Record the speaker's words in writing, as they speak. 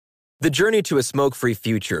The journey to a smoke-free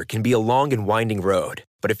future can be a long and winding road,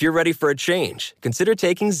 but if you're ready for a change, consider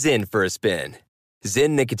taking Zyn for a spin.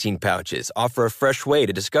 Zyn nicotine pouches offer a fresh way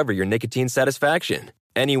to discover your nicotine satisfaction.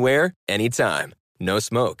 Anywhere, anytime. No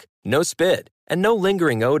smoke, no spit, and no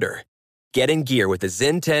lingering odor. Get in gear with the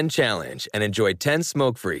Zyn 10 Challenge and enjoy 10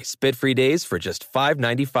 smoke-free, spit-free days for just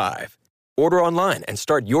 $5.95. Order online and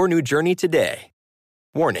start your new journey today.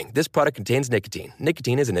 Warning, this product contains nicotine.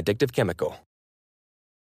 Nicotine is an addictive chemical.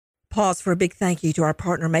 Pause for a big thank you to our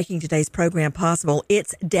partner making today's program possible.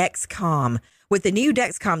 It's Dexcom. With the new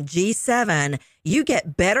Dexcom G7, you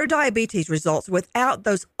get better diabetes results without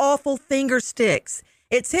those awful finger sticks.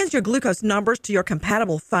 It sends your glucose numbers to your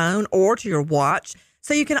compatible phone or to your watch,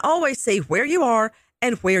 so you can always see where you are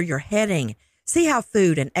and where you're heading. See how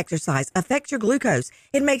food and exercise affect your glucose.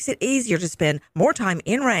 It makes it easier to spend more time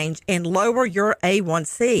in range and lower your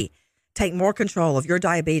A1C. Take more control of your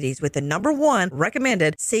diabetes with the #1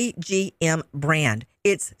 recommended CGM brand.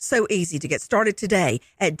 It's so easy to get started today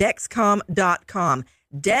at Dexcom.com.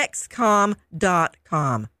 Dexcom.com.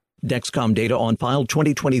 Dexcom data on file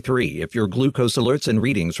 2023. If your glucose alerts and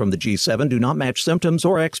readings from the G7 do not match symptoms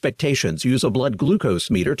or expectations, use a blood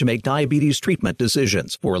glucose meter to make diabetes treatment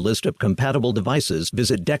decisions. For a list of compatible devices,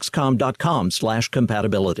 visit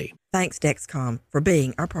Dexcom.com/compatibility. Thanks, Dexcom, for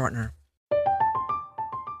being our partner.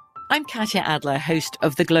 I'm Katya Adler, host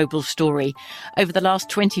of The Global Story. Over the last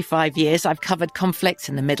 25 years, I've covered conflicts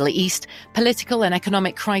in the Middle East, political and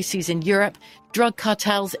economic crises in Europe, drug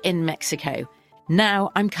cartels in Mexico. Now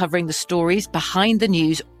I'm covering the stories behind the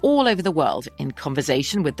news all over the world in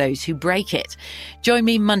conversation with those who break it. Join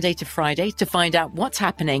me Monday to Friday to find out what's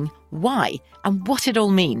happening, why, and what it all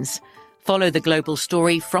means. Follow The Global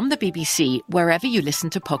Story from the BBC wherever you listen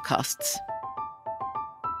to podcasts.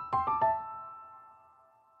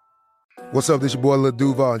 What's up, this your boy Lil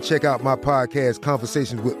Duval, and check out my podcast,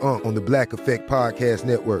 Conversations with Unc, on the Black Effect Podcast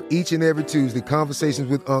Network. Each and every Tuesday, Conversations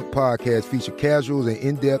with Unc podcast feature casuals and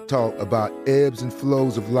in-depth talk about ebbs and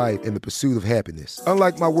flows of life and the pursuit of happiness.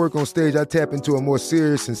 Unlike my work on stage, I tap into a more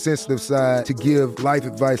serious and sensitive side to give life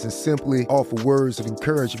advice and simply offer words of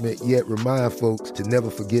encouragement, yet remind folks to never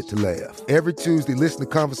forget to laugh. Every Tuesday, listen to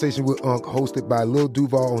Conversation with Unc, hosted by Lil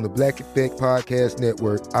Duval on the Black Effect Podcast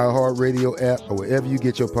Network, iHeartRadio app, or wherever you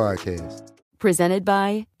get your podcasts. Presented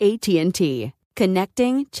by AT&T.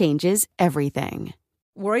 Connecting changes everything.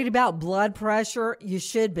 Worried about blood pressure? You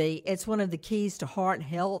should be. It's one of the keys to heart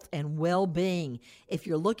health and well-being. If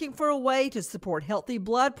you're looking for a way to support healthy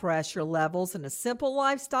blood pressure levels and a simple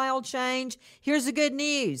lifestyle change, here's the good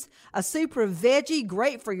news. A super veggie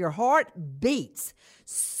great for your heart, beets.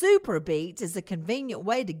 Super Beets is a convenient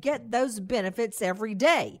way to get those benefits every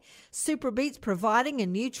day. Super Beets providing a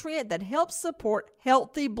nutrient that helps support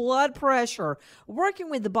healthy blood pressure, working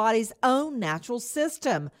with the body's own natural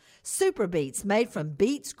system. Super Beets, made from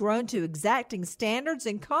beets grown to exacting standards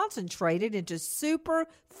and concentrated into super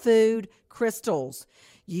food crystals.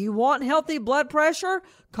 You want healthy blood pressure?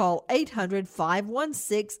 Call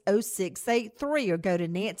 800-516-0683 or go to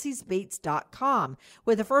nancysbeats.com.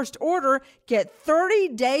 With the first order, get 30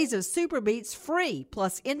 days of Super Beets free,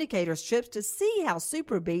 plus indicator strips to see how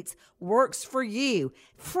Super Beets works for you.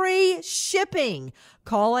 Free shipping.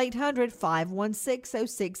 Call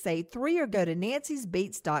 800-516-0683 or go to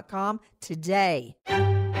nancysbeats.com today.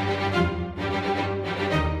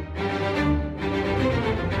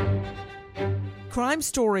 Crime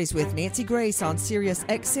Stories with Nancy Grace on Sirius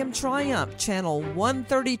XM Triumph, Channel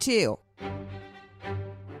 132.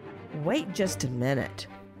 Wait just a minute.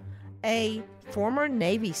 A former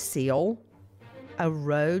Navy SEAL, a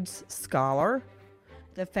Rhodes Scholar,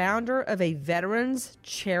 the founder of a veterans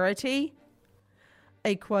charity,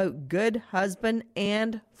 a, quote, good husband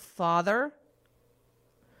and father,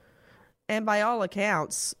 and by all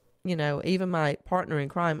accounts, you know, even my partner in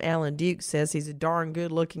crime, Alan Duke, says he's a darn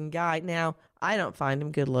good-looking guy. Now, I don't find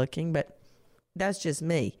him good looking, but that's just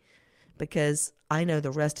me because I know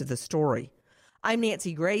the rest of the story. I'm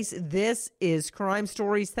Nancy Grace. This is Crime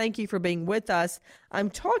Stories. Thank you for being with us.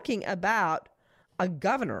 I'm talking about a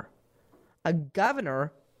governor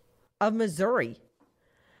of Missouri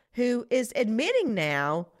who is admitting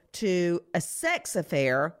now to a sex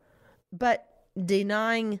affair, but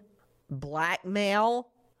denying blackmail.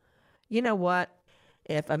 You know what?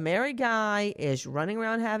 If a married guy is running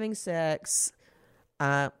around having sex,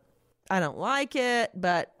 I don't like it,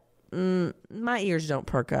 but my ears don't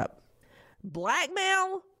perk up.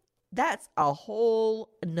 Blackmail? That's a whole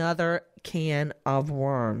nother can of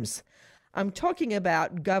worms. I'm talking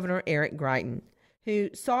about Governor Eric Greitens, who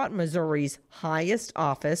sought Missouri's highest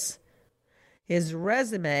office. His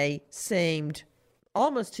resume seemed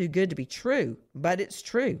almost too good to be true, but it's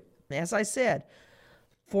true. As I said,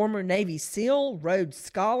 former Navy SEAL, Rhodes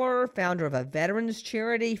Scholar, founder of a veterans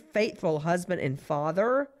charity, faithful husband and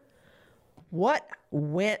father. What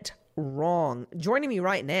went wrong? Joining me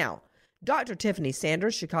right now, Dr. Tiffany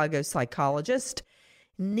Sanders, Chicago psychologist,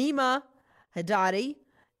 Nima Haddadi,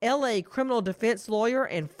 LA criminal defense lawyer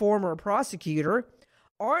and former prosecutor,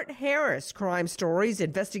 Art Harris, Crime Stories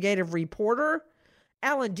investigative reporter,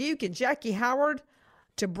 Alan Duke and Jackie Howard,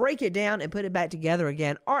 to break it down and put it back together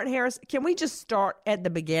again. Art Harris, can we just start at the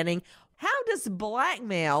beginning? How does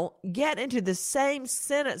blackmail get into the same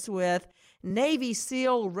sentence with Navy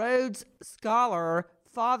SEAL, Rhodes Scholar,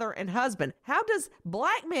 father and husband? How does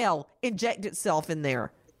blackmail inject itself in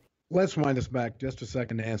there? Let's wind us back just a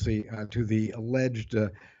second, Nancy, to the alleged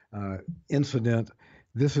incident.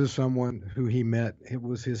 This is someone who he met. It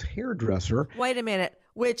was his hairdresser. Wait a minute.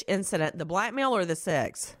 Which incident? The blackmail or the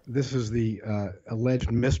sex? This is the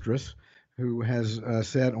alleged mistress who has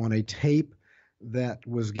said on a tape that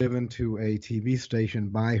was given to a TV station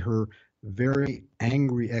by her very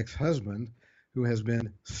angry ex-husband, who has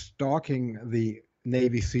been stalking the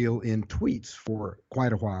Navy SEAL in tweets for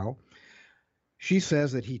quite a while. She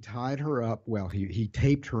says that he tied her up. Well, he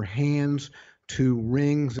taped her hands to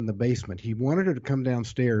rings in the basement. He wanted her to come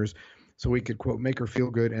downstairs so he could, quote, make her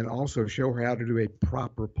feel good and also show her how to do a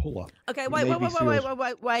proper pull-up. Okay,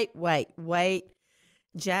 wait.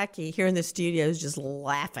 Jackie here in the studio is just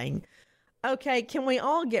laughing. Okay, can we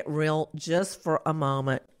all get real just for a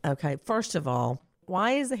moment? Okay, first of all,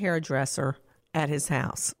 why is the hairdresser at his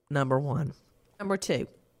house? Number one. Number two,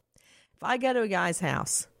 if I go to a guy's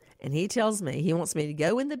house and he tells me he wants me to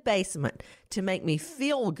go in the basement to make me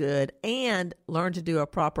feel good and learn to do a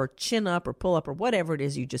proper chin up or pull up or whatever it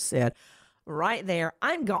is you just said, right there,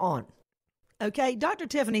 I'm gone. Okay, Dr.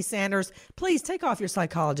 Tiffany Sanders, please take off your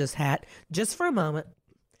psychologist hat just for a moment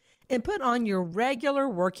and put on your regular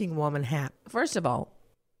working woman hat. First of all,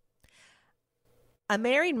 a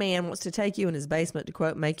married man wants to take you in his basement to,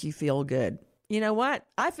 quote, make you feel good. You know what?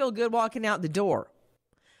 I feel good walking out the door.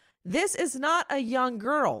 This is not a young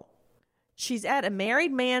girl. She's at a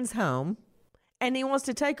married man's home, and he wants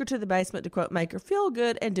to take her to the basement to, quote, make her feel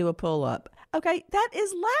good and do a pull-up. Okay, that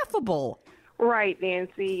is laughable. Right,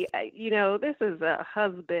 Nancy. This is a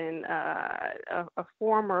husband, a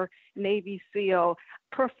former Navy SEAL.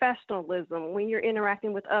 Professionalism when you're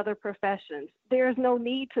interacting with other professions. There's no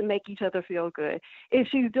need to make each other feel good. If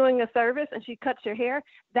she's doing a service and she cuts your hair,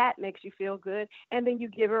 that makes you feel good. And then you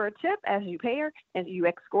give her a tip as you pay her and you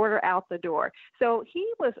escort her out the door. So he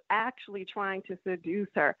was actually trying to seduce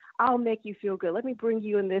her. I'll make you feel good. Let me bring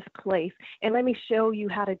you in this place and let me show you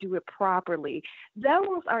how to do it properly.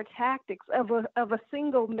 Those are tactics of a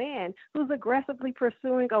single man who's aggressively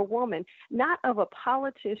pursuing a woman, not of a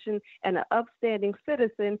politician and an upstanding citizen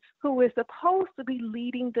who is supposed to be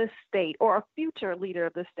leading the state or a future leader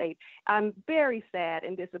of the state. I'm very sad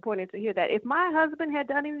and disappointed to hear that. If my husband had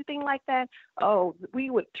done anything like that, we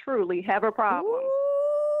would truly have a problem.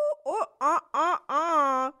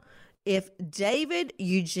 If David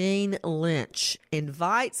Eugene Lynch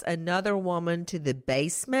invites another woman to the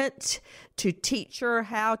basement to teach her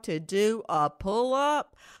how to do a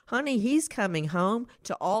pull-up, honey, he's coming home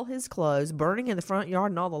to all his clothes burning in the front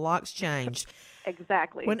yard and all the locks changed.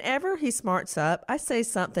 Exactly. Whenever he smarts up, I say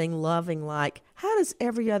something loving like, how does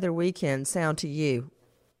every other weekend sound to you?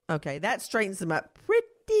 Okay, that straightens him up pretty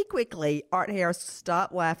quickly. Art Harris,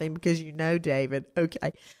 stop laughing because you know David. Okay,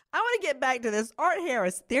 I want to get back to this. Art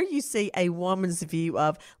Harris, there you see a woman's view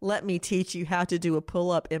of, let me teach you how to do a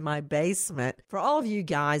pull-up in my basement. For all of you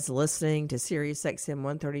guys listening to Sirius XM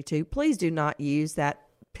 132, please do not use that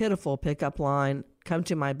pitiful pickup line, come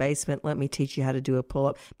to my basement, let me teach you how to do a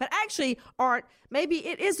pull-up. But actually, Art, maybe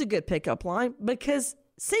it is a good pickup line because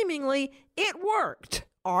seemingly it worked.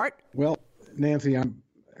 Art? Well, Nancy,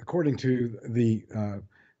 according to the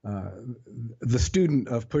student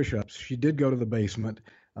of push-ups, she did go to the basement.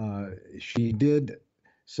 She did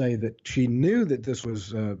say that she knew that this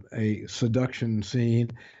was a seduction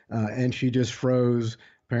scene, and she just froze.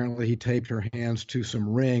 Apparently, he taped her hands to some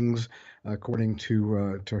rings, according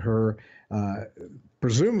to her,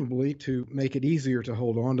 presumably to make it easier to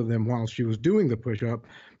hold on to them while she was doing the push-up.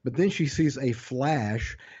 But then she sees a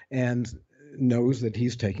flash and knows that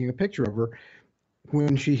he's taking a picture of her.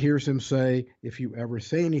 When she hears him say, if you ever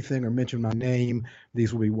say anything or mention my name,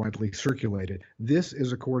 these will be widely circulated. This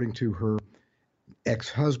is according to her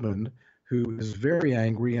ex-husband, who is very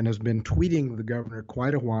angry and has been tweeting the governor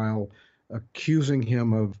quite a while, accusing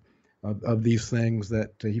him of these things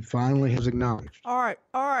that he finally has acknowledged. Art,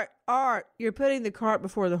 you're putting the cart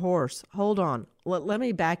before the horse. Hold on. Let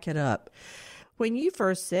me back it up. When you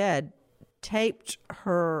first said taped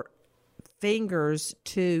her fingers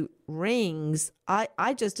to rings,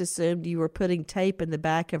 I just assumed you were putting tape in the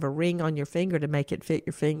back of a ring on your finger to make it fit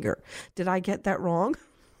your finger. Did I get that wrong?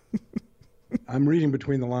 I'm reading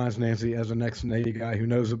between the lines, Nancy, as an ex-Navy guy who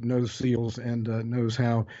knows SEALs and knows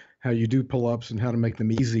how you do pull-ups and how to make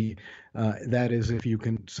them easy. That is, if you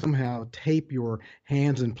can somehow tape your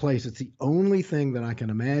hands in place. It's the only thing that I can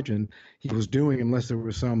imagine he was doing, unless there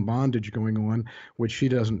was some bondage going on, which she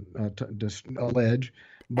doesn't allege.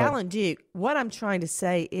 But Alan Duke, what I'm trying to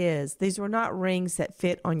say is these were not rings that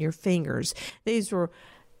fit on your fingers. These were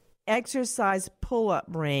exercise pull-up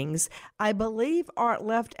rings. I believe Art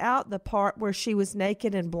left out the part where she was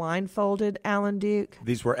naked and blindfolded, Alan Duke.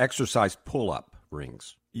 These were exercise pull-up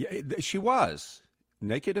rings. Yeah, she was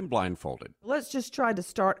naked and blindfolded. Let's just try to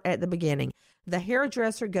start at the beginning. The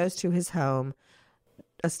hairdresser goes to his home,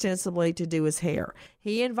 ostensibly to do his hair.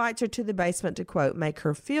 He invites her to the basement to, quote, make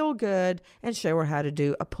her feel good and show her how to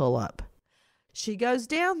do a pull-up. She goes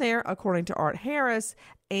down there, according to Art Harris,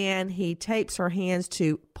 and he tapes her hands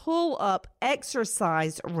to pull up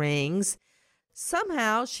exercise rings.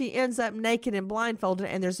 Somehow she ends up naked and blindfolded,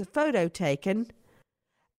 and there's a photo taken,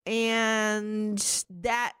 and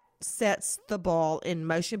that sets the ball in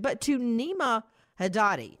motion. But to Nima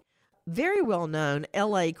Haddadi, very well-known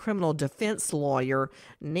L.A. criminal defense lawyer,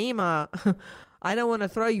 Nima, I don't want to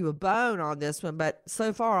throw you a bone on this one, but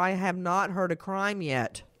so far I have not heard a crime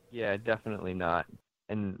yet. Yeah, definitely not.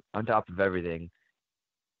 And on top of everything,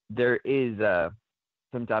 there is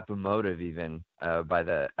some type of motive even by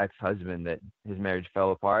the ex-husband that his marriage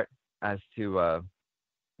fell apart as to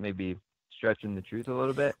maybe stretching the truth a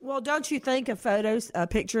little bit. Well, don't you think a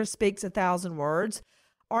picture speaks 1,000 words?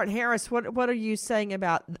 Art Harris, what are you saying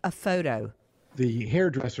about a photo? The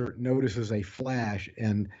hairdresser notices a flash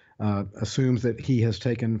and assumes that he has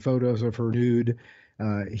taken photos of her nude.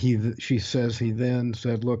 She says he then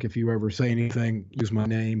said, look, if you ever say anything, use my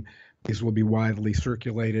name. These will be widely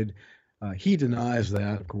circulated. He denies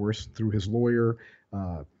that, of course, through his lawyer.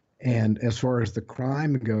 And as far as the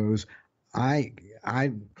crime goes,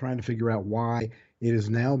 I'm trying to figure out why it is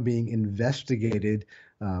now being investigated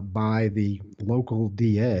by the local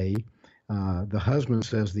DA. The husband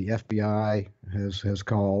says the FBI has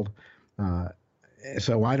called.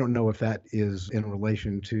 So I don't know if that is in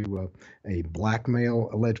relation to a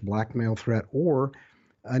alleged blackmail threat, or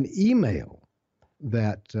an email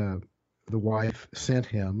that the wife sent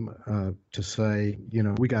him to say,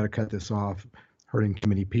 we got to cut this off, hurting too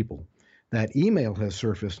many people. That email has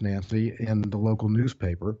surfaced, Nancy, in the local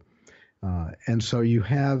newspaper. And so you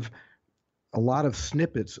have a lot of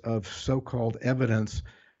snippets of so-called evidence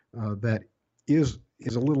that is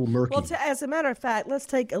a little murky. Well, as a matter of fact, let's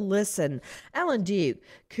take a listen. Alan Duke,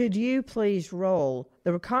 could you please roll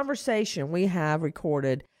the conversation we have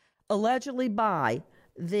recorded allegedly by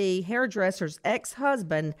the hairdresser's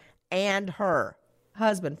ex-husband and her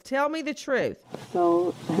husband? Tell me the truth.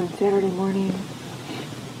 So on Saturday morning,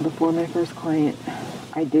 before my first client,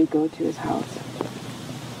 I did go to his house.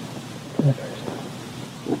 For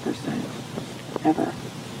the first time ever.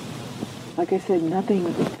 Like I said,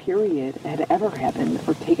 nothing, period, had ever happened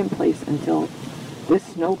or taken place until this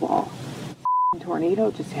snowball tornado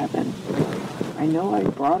just happened. I know I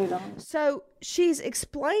brought it on. So she's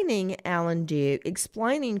explaining, Alan Duke,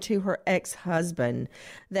 explaining to her ex-husband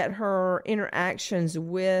that her interactions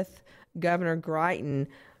with Governor Greitens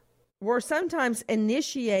were sometimes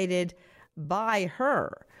initiated by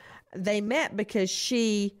her. They met because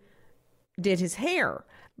she did his hair.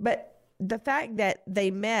 But the fact that they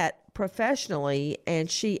met professionally and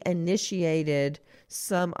she initiated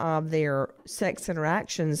some of their sex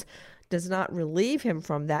interactions does not relieve him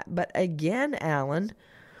from that. But again, Alan,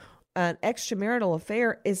 an extramarital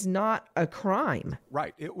affair is not a crime.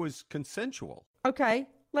 Right. It was consensual. Okay.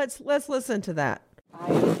 Let's listen to that.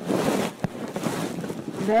 I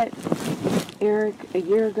met Eric a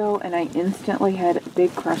year ago and I instantly had a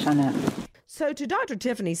big crush on him. So to Dr.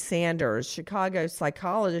 Tiffany Sanders, Chicago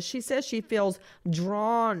psychologist, she says she feels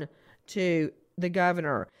drawn to the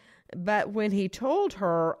governor. But when he told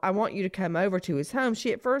her, I want you to come over to his home,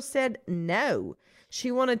 she at first said no.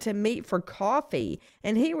 She wanted to meet for coffee.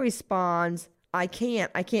 And he responds, I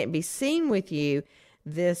can't be seen with you.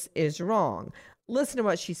 This is wrong. Listen to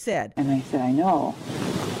what she said. And I said, I know.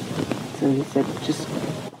 So he said,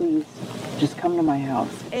 please come to my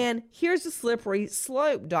house. And here's a slippery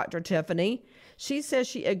slope, Dr. Tiffany. She says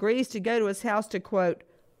she agrees to go to his house to, quote,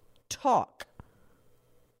 talk.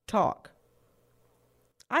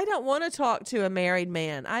 I don't want to talk to a married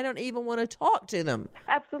man. I don't even want to talk to them.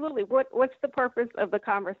 Absolutely. What's the purpose of the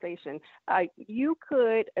conversation? You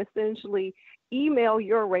could essentially email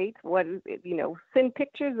your rates. What is it? Send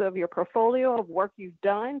pictures of your portfolio of work you've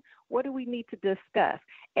done. What do we need to discuss?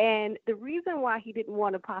 And the reason why he didn't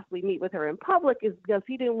want to possibly meet with her in public is because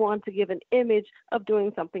he didn't want to give an image of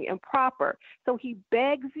doing something improper. So he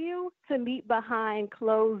begs you to meet behind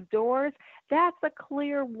closed doors. That's a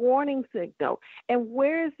clear warning signal. And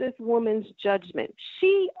where is this woman's judgment?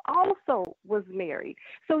 She also was married.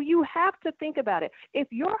 So you have to think about it. If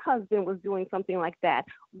your husband was doing something like that,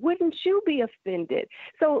 wouldn't you be offended?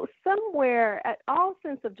 So somewhere, all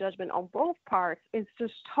sense of judgment on both parts is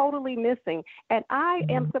just totally missing. And I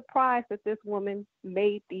am surprised that this woman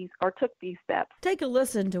made these or took these steps. Take a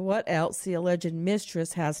listen to what else the alleged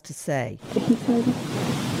mistress has to say. He said,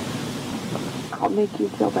 I'll make you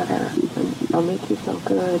feel better. I'll make you feel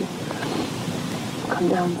good. Come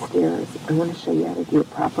downstairs. I want to show you how to do a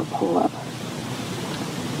proper pull-up.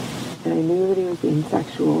 And I knew that he was being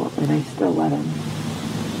sexual, and I still let him.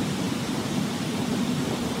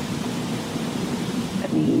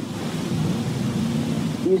 And he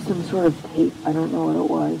used some sort of tape, I don't know what it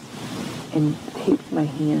was, and taped my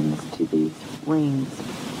hands to these rings.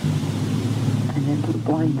 And then put a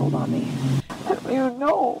blindfold on me. I don't even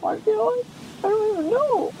know. I feel like I don't even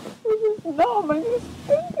know. It was just numb. I just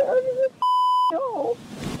stood there and he just no.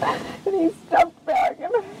 And he stepped back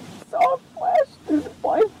and I saw a flash through the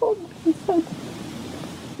blindfold. He said,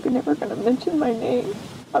 "You're never going to mention my name.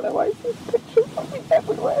 Otherwise, these pictures will be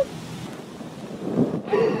everywhere."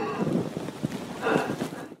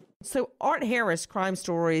 So Art Harris, Crime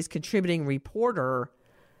Stories contributing reporter,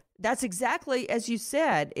 that's exactly as you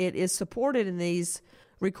said. It is supported in these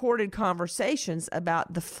recorded conversations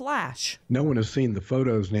about the flash. No one has seen the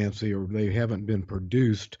photos, Nancy, or they haven't been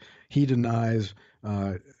produced. He denies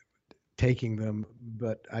taking them,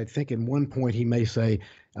 but I think in one point he may say,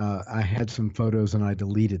 I had some photos and I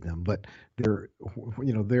deleted them. But there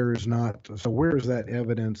is not. So where is that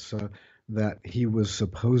evidence that he was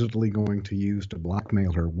supposedly going to use to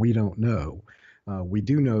blackmail her? We don't know. We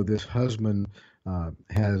do know this husband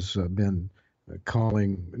has been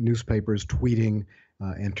calling newspapers, tweeting,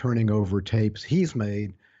 and turning over tapes he's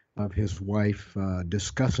made of his wife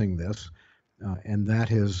discussing this, and that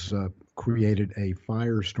has created a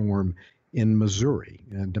firestorm in Missouri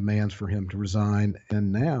and demands for him to resign.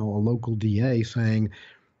 And now a local DA saying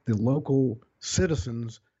the local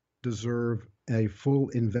citizens deserve a full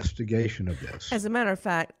investigation of this. As a matter of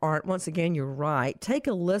fact, Art, once again, you're right. Take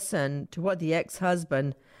a listen to what the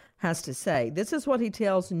ex-husband has to say. This is what he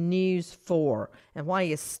tells News 4 and why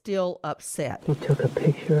he is still upset. He took a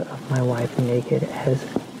picture of my wife naked as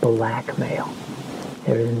blackmail.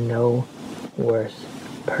 There is no worse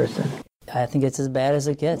person. I think it's as bad as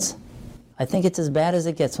it gets. I think it's as bad as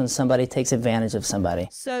it gets when somebody takes advantage of somebody.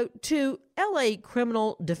 So to L.A.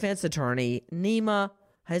 criminal defense attorney Nima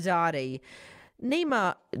Haddadi,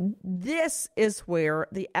 Nima, this is where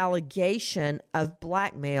the allegation of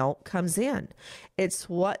blackmail comes in. It's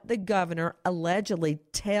what the governor allegedly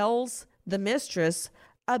tells the mistress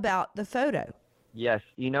about the photo. Yes.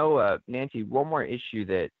 Nancy, one more issue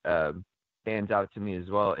that stands out to me as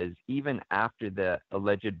well is even after the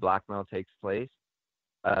alleged blackmail takes place,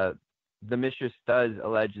 the mistress does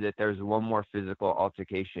allege that there's one more physical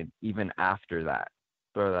altercation even after that.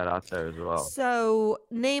 Throw that out there as well. So,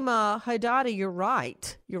 Nima Haddadi, you're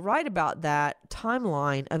right. You're right about that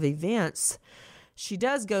timeline of events. She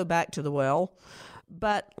does go back to the well,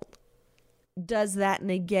 but does that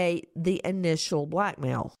negate the initial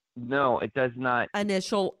blackmail? No, it does not.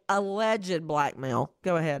 Initial alleged blackmail.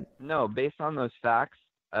 Go ahead. No, based on those facts,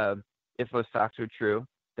 if those facts are true,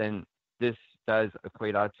 then this does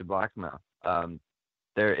equate out to blackmail.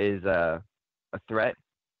 There is a threat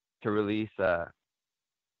to release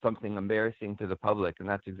something embarrassing to the public, and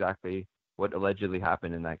that's exactly what allegedly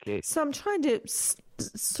happened in that case. So I'm trying to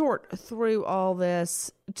sort through all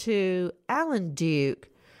this to Alan Duke.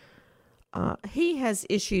 He has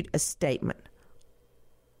issued a statement.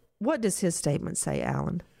 What does his statement say,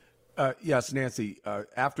 Alan? Yes, Nancy.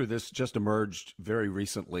 After this just emerged very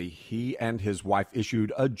recently, he and his wife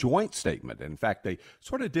issued a joint statement. In fact, they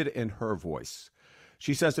sort of did it in her voice.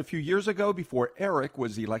 She says, a few years ago, before Eric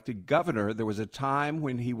was elected governor, there was a time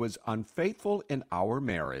when he was unfaithful in our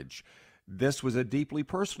marriage. This was a deeply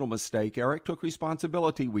personal mistake. Eric took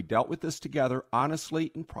responsibility. We dealt with this together,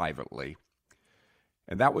 honestly and privately.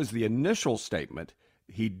 And that was the initial statement.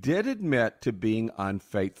 He did admit to being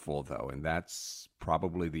unfaithful, though, and that's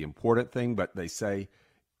probably the important thing, but they say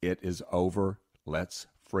it is over. Let's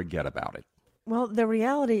forget about it. Well, the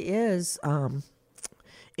reality is,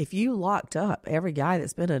 if you locked up every guy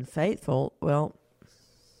that's been unfaithful, well,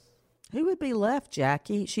 who would be left,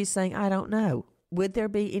 Jackie? She's saying, I don't know. would there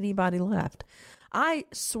be anybody left? I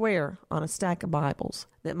swear on a stack of Bibles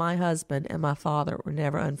that my husband and my father were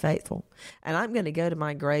never unfaithful. And I'm going to go to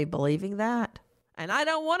my grave believing that. And I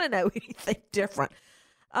don't want to know anything different.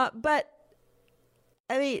 But,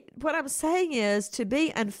 I mean, what I'm saying is to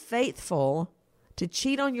be unfaithful, to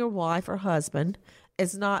cheat on your wife or husband,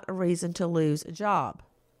 is not a reason to lose a job.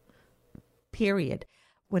 Period.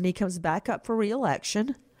 When he comes back up for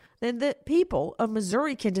re-election, then the people of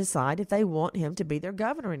Missouri can decide if they want him to be their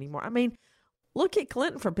governor anymore. I mean, look at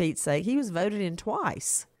Clinton, for Pete's sake. He was voted in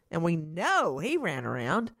twice, and we know he ran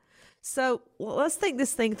around. So let's think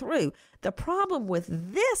this thing through. The problem with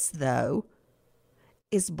this, though,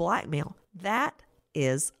 is blackmail. That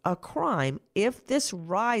is a crime if this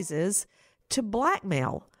rises to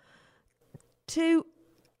blackmail. To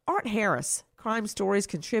Art Harris, Crime Stories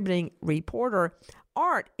contributing reporter.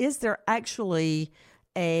 Art, is there actually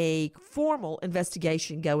a formal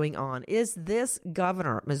investigation going on? Is this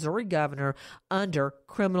governor, Missouri governor, under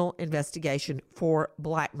criminal investigation for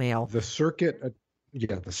blackmail? The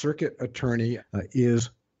circuit attorney is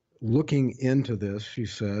looking into this, she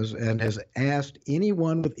says, and has asked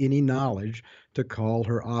anyone with any knowledge to call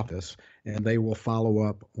her office, and they will follow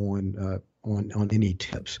up on any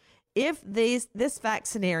tips. If this fact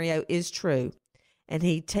scenario is true, and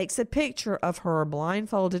he takes a picture of her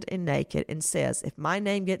blindfolded and naked and says, if my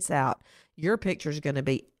name gets out, your picture is going to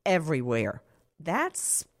be everywhere.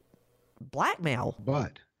 That's blackmail.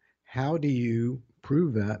 But how do you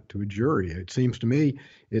prove that to a jury? It seems to me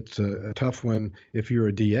it's a tough one if you're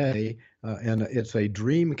a DA, and it's a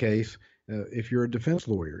dream case if you're a defense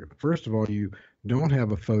lawyer. First of all, you don't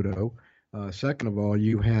have a photo. Second of all,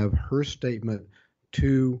 you have her statement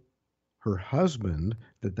to her husband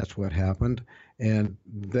that's what happened, and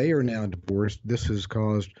they are now divorced. This has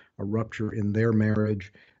caused a rupture in their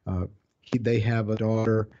marriage. They have a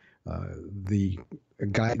daughter. The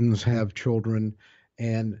Guidons have children,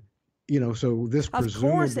 and so this presumably...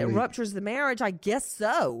 Of course, it ruptures the marriage. I guess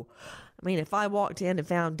so. I mean, if I walked in and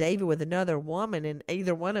found David with another woman and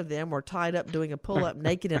either one of them were tied up doing a pull-up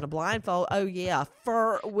naked in a blindfold, oh, yeah,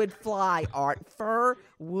 fur would fly, Art. Fur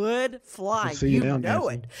would fly. You know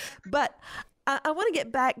it. But I want to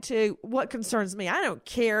get back to what concerns me. I don't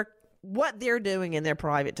care what they're doing in their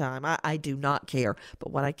private time. I do not care.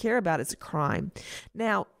 But what I care about is a crime.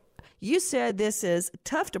 Now, you said this is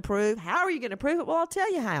tough to prove. How are you going to prove it? Well, I'll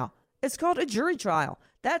tell you how. It's called a jury trial.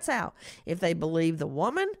 That's how. If they believe the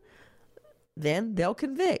woman, then they'll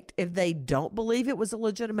convict. If they don't believe it was a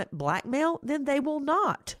legitimate blackmail, then they will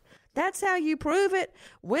not. That's how you prove it.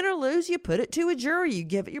 Win or lose, you put it to a jury. You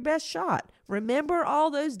give it your best shot. Remember all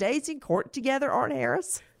those days in court together, Art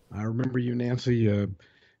Harris? I remember you, Nancy,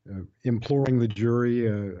 imploring the jury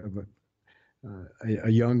of a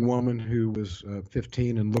young woman who was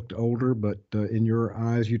 15 and looked older, but in your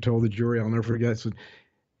eyes, you told the jury, I'll never forget, said,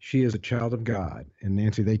 she is a child of God. And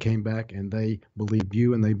Nancy, they came back and they believed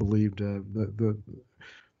you, and they believed the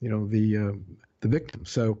victim.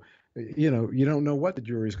 So, you don't know what the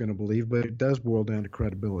jury is going to believe, but it does boil down to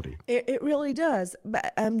credibility. It really does.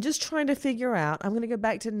 But I'm just trying to figure out. I'm going to go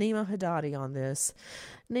back to Nima Haddadi on this.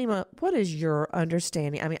 Nima, what is your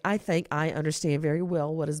understanding? I mean, I think I understand very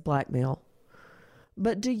well what is blackmail.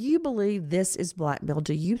 But do you believe this is blackmail?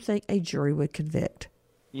 Do you think a jury would convict?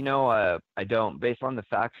 I don't. Based on the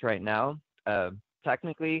facts right now,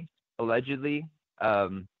 technically, allegedly,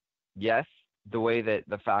 yes. The way that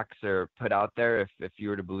the facts are put out there, if you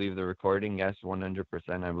were to believe the recording, yes, 100%,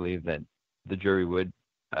 I believe that the jury would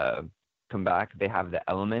come back. They have the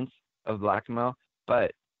elements of blackmail,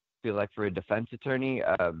 but I feel like for a defense attorney,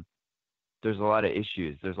 there's a lot of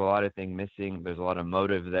issues. There's a lot of things missing. There's a lot of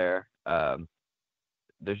motive there.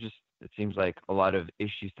 It seems like a lot of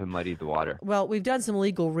issues to muddy the water. Well, we've done some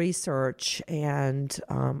legal research, and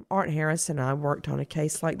Art Harris and I worked on a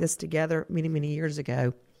case like this together many, many years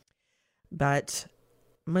ago. But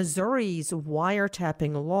Missouri's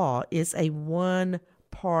wiretapping law is a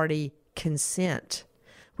one-party consent,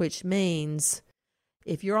 which means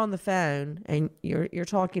if you're on the phone and you're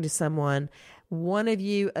talking to someone, one of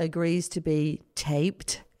you agrees to be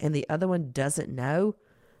taped and the other one doesn't know,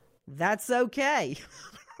 that's okay.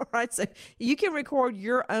 All right, so you can record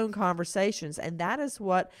your own conversations, and that is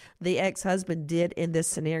what the ex-husband did in this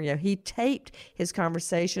scenario. He taped his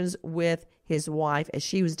conversations with his wife as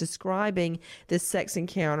she was describing this sex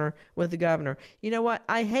encounter with the governor. You know what?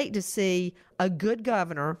 I hate to see a good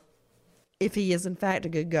governor, if he is in fact a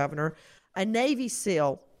good governor, a Navy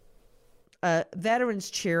SEAL, a veterans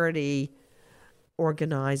charity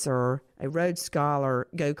organizer, a Rhodes Scholar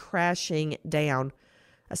go crashing down.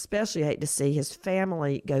 Especially hate to see his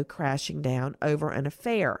family go crashing down over an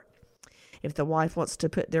affair. if the wife wants to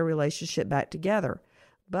put their relationship back together.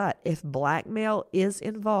 But if blackmail is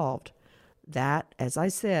involved, that, as I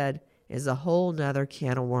said, is a whole nother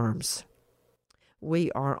can of worms.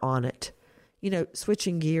 We are on it.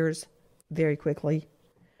 Switching gears very quickly.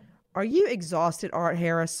 Are you exhausted, Art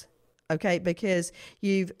Harris? Okay, because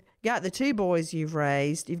you've got the 2 boys you've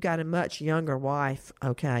raised. You've got a much younger wife.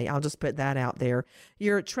 Okay, I'll just put that out there.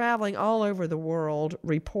 You're traveling all over the world,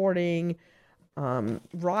 reporting,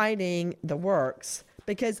 writing, the works.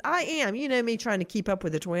 Because I am, me trying to keep up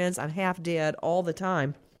with the twins. I'm half dead all the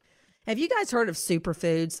time. Have you guys heard of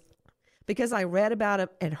superfoods? Because I read about it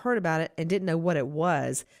and heard about it and didn't know what it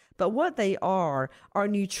was. But what they are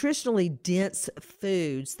nutritionally dense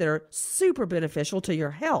foods that are super beneficial to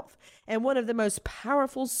your health. And one of the most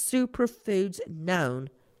powerful superfoods known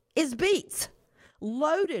is beets,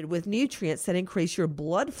 loaded with nutrients that increase your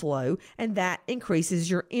blood flow, and that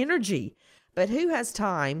increases your energy. But who has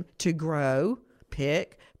time to grow,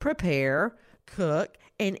 pick, prepare, cook,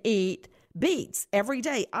 and eat beets every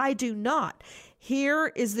day? I do not.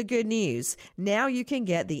 Here is the good news. Now you can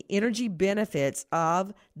get the energy benefits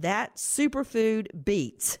of that superfood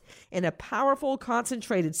beets in a powerful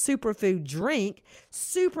concentrated superfood drink,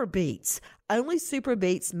 Super Beets. Only Super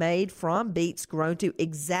Beets made from beets grown to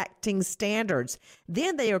exacting standards.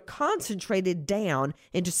 Then they are concentrated down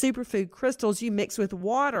into superfood crystals you mix with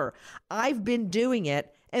water. I've been doing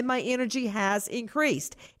it and my energy has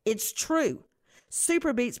increased. It's true.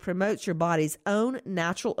 Super Beets promotes your body's own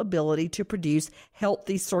natural ability to produce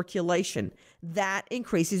healthy circulation. That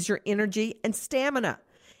increases your energy and stamina.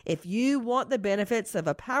 If you want the benefits of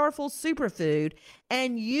a powerful superfood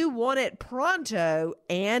and you want it pronto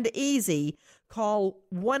and easy, call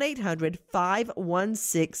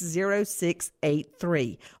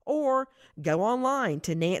 1-800-516-0683 or go online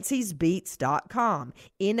to nancysbeets.com,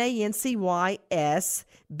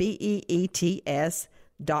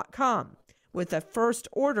 NANCYSBEETS.com. With the first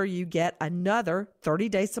order, you get another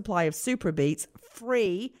 30-day supply of Super Beets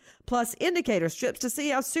free, plus indicator strips to see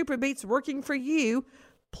how Super Beets working for you,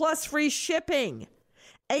 plus free shipping.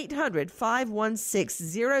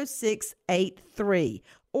 800-516-0683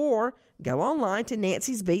 or go online to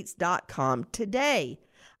nancysbeets.com today.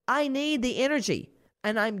 I need the energy,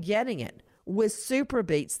 and I'm getting it with Super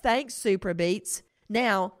Beets. Thanks, Super Beets.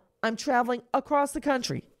 Now, I'm traveling across the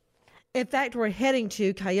country. In fact, we're heading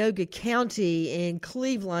to Cuyahoga County in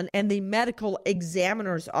Cleveland and the medical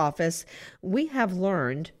examiner's office. We have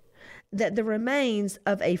learned that the remains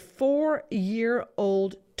of a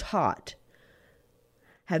 4-year-old tot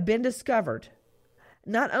have been discovered.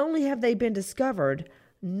 Not only have they been discovered,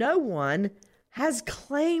 no one has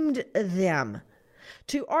claimed them.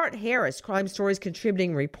 To Art Harris, Crime Stories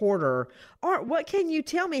contributing reporter. Art, what can you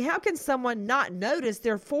tell me? How can someone not notice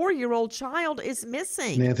their 4-year-old child is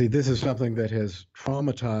missing? Nancy, this is something that has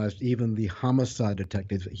traumatized even the homicide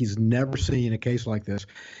detectives. He's never seen a case like this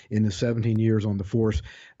in the 17 years on the force.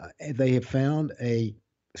 They have found a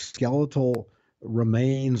skeletal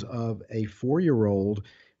remains of a 4-year-old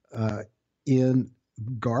in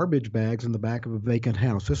garbage bags in the back of a vacant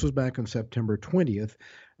house. This was back on September 20th.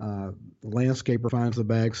 The landscaper finds the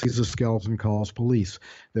bag, sees the skeleton, calls police.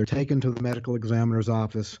 They're taken to the medical examiner's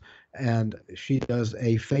office, and she does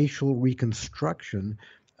a facial reconstruction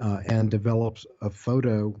and develops a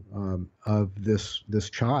photo of this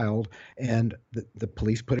child, and the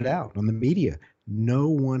police put it out on the media. No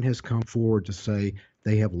one has come forward to say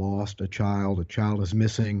they have lost a child is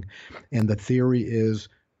missing, and the theory is,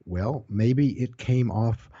 well, maybe it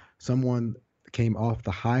someone came off the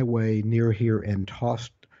highway near here and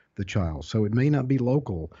tossed the child. So it may not be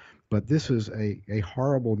local, but this is a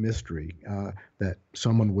horrible mystery that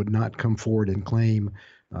someone would not come forward and claim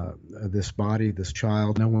this body, this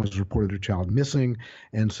child. No one has reported a child missing.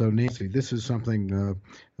 And so, Nancy, this is something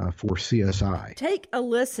for CSI. Take a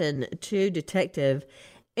listen to Detective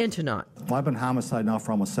Intonot. Well, I've been homicide now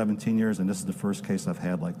for almost 17 years, and this is the first case I've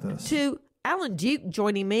had like this. To Alan Duke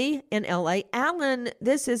joining me in L.A. Alan,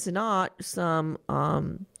 this is not some,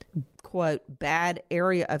 quote, bad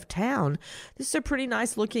area of town. This is a pretty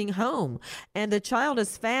nice looking home. And the child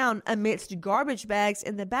is found amidst garbage bags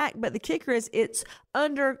in the back. But the kicker is it's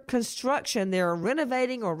under construction. They're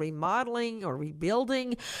renovating or remodeling or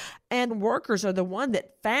rebuilding. And workers are the ones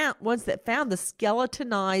that found the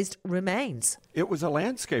skeletonized remains. It was a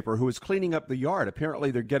landscaper who was cleaning up the yard.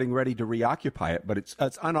 Apparently, they're getting ready to reoccupy it, but it's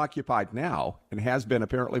unoccupied now and has been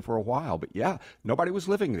apparently for a while. But yeah, nobody was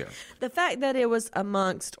living there. The fact that it was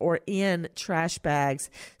amongst or in trash bags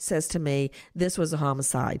says to me this was a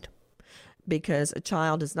homicide, because a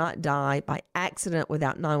child does not die by accident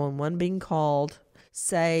without 911 being called.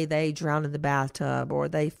 say they drowned in the bathtub or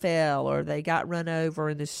they fell or they got run over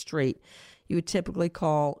in the street, you would typically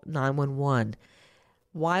call 911.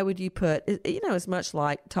 Why would you put, it's much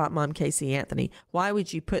like Top Mom Casey Anthony. Why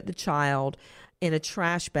would you put the child in a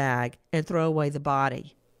trash bag and throw away the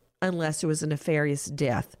body unless it was a nefarious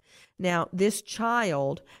death? Now, this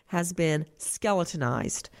child has been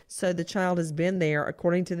skeletonized. So the child has been there,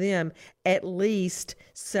 according to them, at least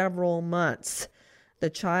several months. The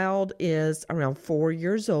child is around 4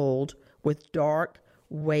 years old with dark,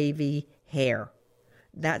 wavy hair.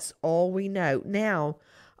 That's all we know. Now,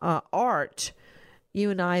 Art, you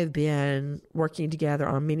and I have been working together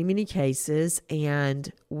on many, many cases,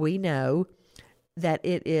 and we know that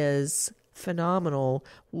it is phenomenal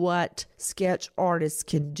what sketch artists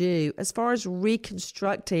can do as far as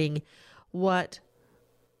reconstructing what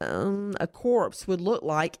a corpse would look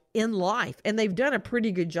like in life. And they've done a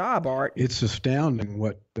pretty good job, Art. It's astounding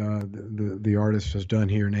what the artist has done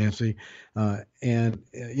here, Nancy.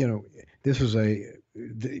 This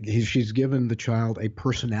is she's given the child a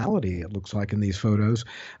personality, it looks like in these photos,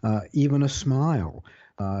 even a smile.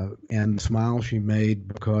 And the smile she made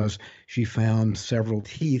because she found several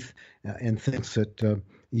teeth and thinks that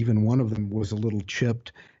even one of them was a little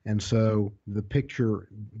chipped. And so the picture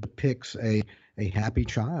depicts a happy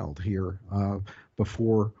child here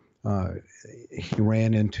before he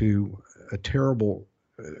ran into a terrible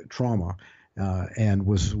trauma and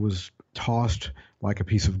was tossed like a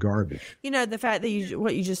piece of garbage. The fact that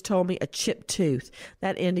what you just told me, a chipped tooth,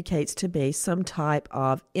 that indicates to me some type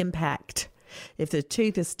of impact. If the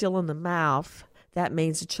tooth is still in the mouth, that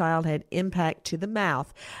means the child had impact to the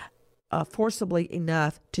mouth, forcibly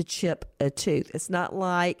enough to chip a tooth. It's not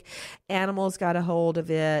like animals got a hold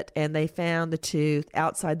of it and they found the tooth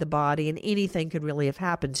outside the body and anything could really have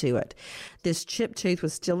happened to it. This chipped tooth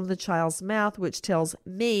was still in the child's mouth, which tells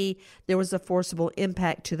me there was a forcible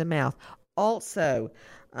impact to the mouth. Also,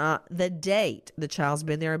 the date, the child's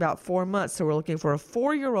been there about 4 months, so we're looking for a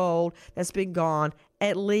 4-year-old that's been gone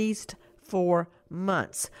at least 4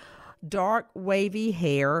 months. Dark, wavy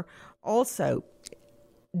hair. Also,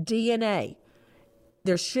 DNA.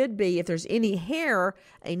 There should be, if there's any hair,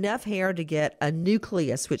 enough hair to get a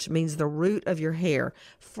nucleus, which means the root of your hair.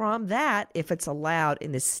 From that, if it's allowed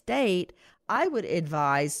in the state, I would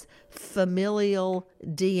advise familial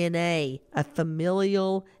DNA, a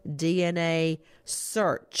familial DNA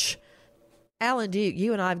search. Alan Duke,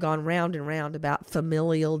 you and I have gone round and round about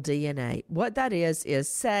familial DNA. What that is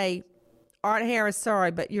say, Art Harris, sorry,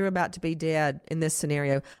 but you're about to be dead in this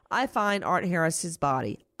scenario. I find Art Harris's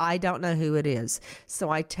body. I don't know who it is. So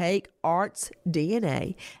I take Art's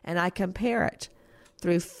DNA and I compare it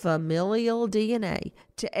through familial DNA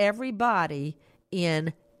to everybody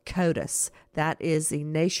in CODIS. That is the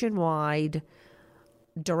nationwide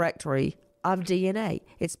directory of DNA.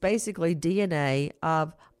 It's basically DNA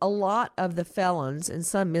of a lot of the felons and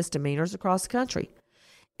some misdemeanors across the country.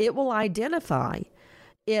 It will identify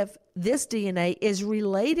if this DNA is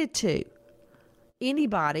related to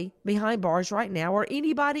anybody behind bars right now or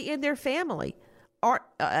anybody in their family.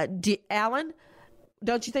 Alan,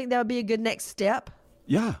 don't you think that would be a good next step?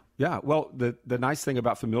 Yeah. Well, the nice thing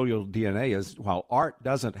about familial DNA is while Art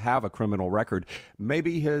doesn't have a criminal record,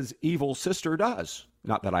 maybe his evil sister does.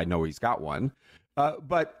 Not that I know he's got one.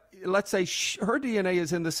 But let's say her DNA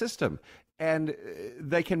is in the system. And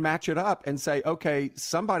they can match it up and say, okay,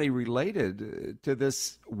 somebody related to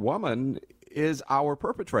this woman is our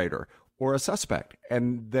perpetrator or a suspect.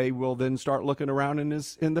 And they will then start looking around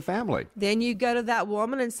in the family. Then you go to that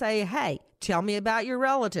woman and say, hey, tell me about your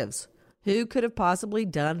relatives. Who could have possibly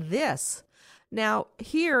done this? Now,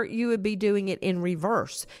 here you would be doing it in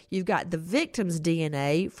reverse. You've got the victim's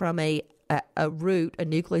DNA from a root, a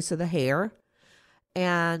nucleus of the hair.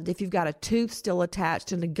 And if you've got a tooth still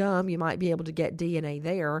attached in the gum, you might be able to get DNA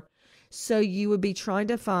there. So you would be trying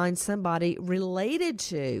to find somebody related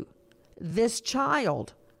to this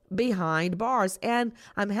child behind bars. And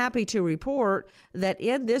I'm happy to report that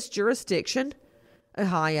in this jurisdiction,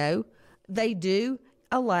 Ohio, they do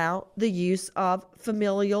allow the use of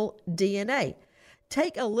familial DNA.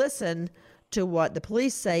 Take a listen to what the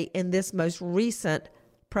police say in this most recent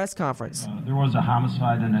press conference. There was a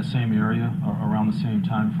homicide in that same area around the same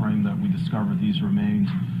time frame that we discovered these remains,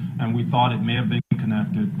 and we thought it may have been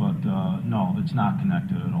connected, but no, it's not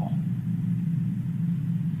connected at all.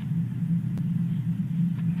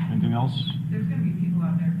 Anything else? There's going to be people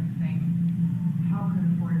out there who are saying, how could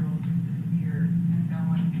a 4-year-old just disappear and no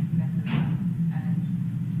one misses them, and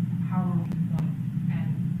how are we going,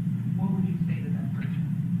 and what would you say to that person?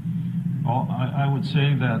 Well, Well, I would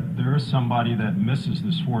say that there is somebody that misses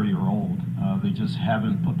this 4-year-old. They just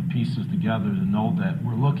haven't put the pieces together to know that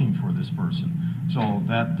we're looking for this person. So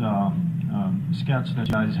that sketch that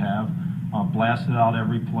you guys have, blasted out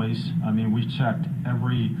every place. I mean, we checked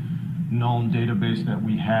every known database that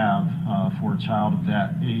we have for a child of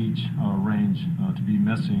that age range to be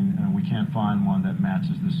missing, and we can't find one that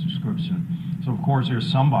matches this description. So, of course,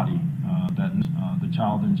 there's somebody that the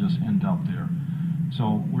child didn't just end up there.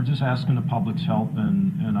 So we're just asking the public's help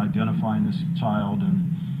in identifying this child and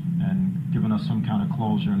giving us some kind of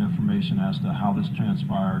closure and information as to how this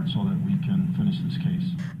transpired so that we can finish this case.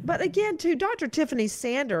 But again, to Dr. Tiffany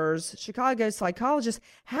Sanders, Chicago psychologist,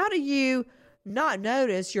 how do you not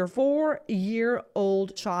notice your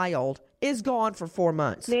 4-year-old child is gone for 4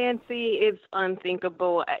 months? Nancy, it's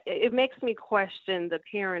unthinkable. It makes me question the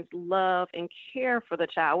parents' love and care for the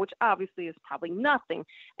child, which obviously is probably nothing.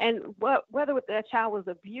 And whether that child was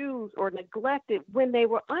abused or neglected when they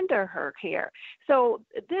were under her care. So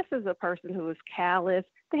this is a person who is callous.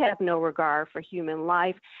 They have no regard for human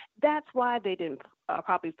life. That's why they didn't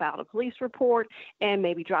probably file a police report and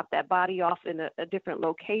maybe drop that body off in a different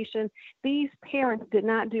location. These parents did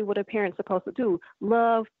not do what a parent's supposed to do: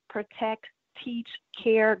 love, protect, teach,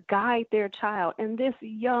 care, guide their child. And this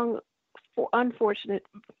young, unfortunate,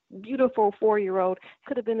 beautiful 4-year-old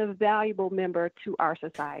could have been a valuable member to our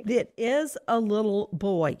society. It is a little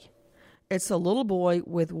boy. It's a little boy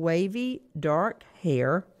with wavy, dark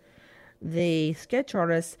hair. The sketch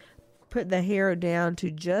artist put the hair down to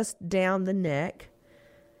just down the neck.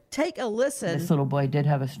 Take a listen. This little boy did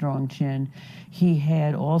have a strong chin. He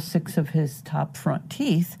had all 6 of his top front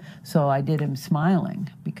teeth, so I did him smiling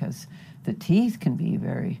because the teeth can be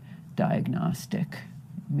very diagnostic,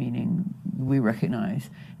 meaning we recognize.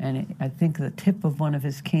 And I think the tip of one of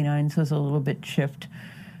his canines was a little bit chipped,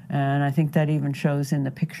 and I think that even shows in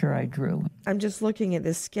the picture I drew. I'm just looking at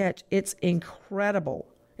this sketch. It's incredible.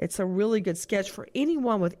 It's a really good sketch for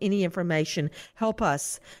anyone with any information. Help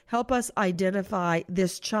us identify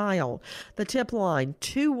this child. The tip line,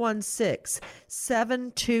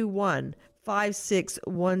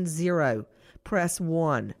 216-721-5610. Press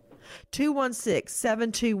 1.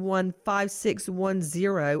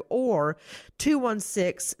 216-721-5610 or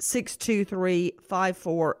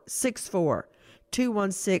 216-623-5464.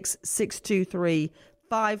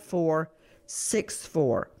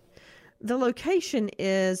 216-623-5464. The location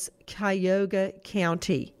is Cuyahoga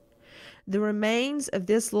County. The remains of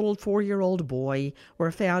this little 4-year-old boy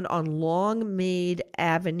were found on Longmead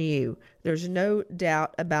Avenue. There's no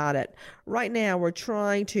doubt about it. Right now, we're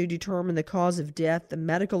trying to determine the cause of death. The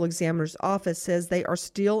medical examiner's office says they are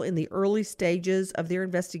still in the early stages of their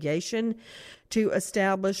investigation to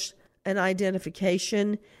establish an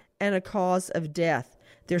identification and a cause of death.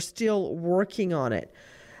 They're still working on it.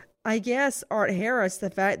 I guess, Art Harris,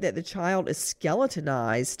 the fact that the child is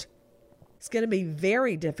skeletonized, it's going to be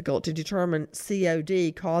very difficult to determine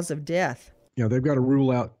COD, cause of death. You know, they've got to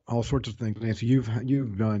rule out all sorts of things. Nancy,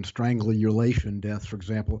 you've done strangulation deaths, for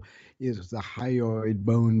example. Is the hyoid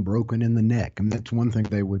bone broken in the neck? And that's one thing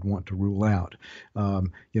they would want to rule out.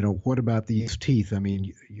 What about these teeth? I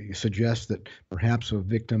mean, you suggest that perhaps a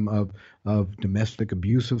victim of domestic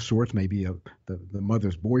abuse of sorts, maybe the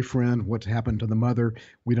mother's boyfriend. What's happened to the mother?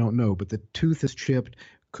 We don't know. But the tooth is chipped.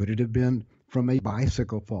 Could it have been from a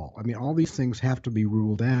bicycle fall? I mean, all these things have to be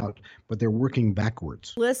ruled out, but they're working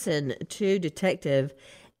backwards. Listen to Detective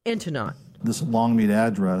Intonot. This Longmead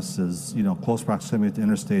address is, close proximity to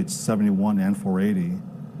Interstates 71 and 480.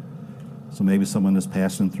 So maybe someone is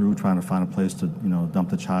passing through trying to find a place to, dump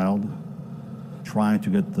the child, trying to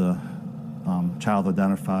get the child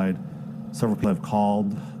identified. Several people have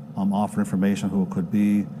called, offered information who it could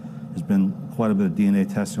be. There's been quite a bit of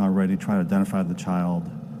DNA testing already trying to identify the child.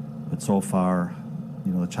 But so far,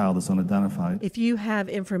 the child is unidentified. If you have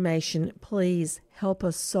information, please help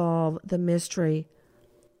us solve the mystery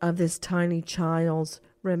of this tiny child's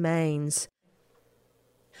remains.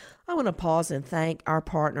 I want to pause and thank our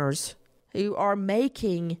partners who are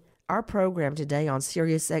making our program today on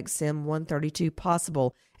SiriusXM 132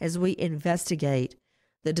 possible as we investigate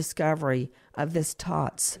the discovery of this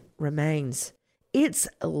Tot's remains. It's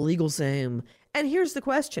LegalZoom. And here's the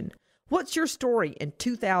question. What's your story in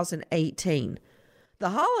 2018? The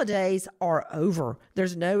holidays are over.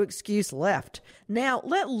 There's no excuse left. Now,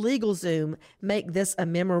 let LegalZoom make this a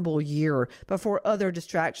memorable year before other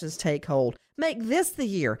distractions take hold. Make this the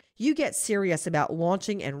year you get serious about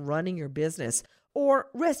launching and running your business. Or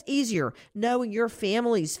rest easier knowing your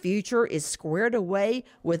family's future is squared away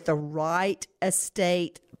with the right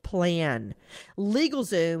estate plan.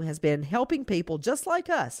 LegalZoom has been helping people just like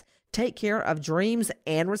us take care of dreams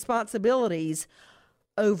and responsibilities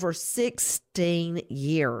over 16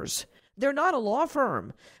 years. They're not a law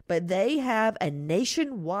firm, but they have a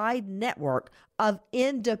nationwide network of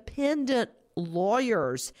independent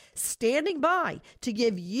lawyers standing by to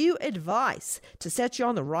give you advice to set you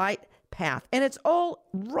on the right path. And it's all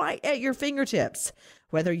right at your fingertips.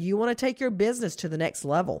 Whether you want to take your business to the next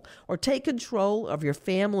level or take control of your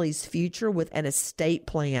family's future with an estate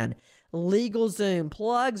plan, LegalZoom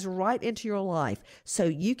plugs right into your life so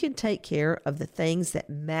you can take care of the things that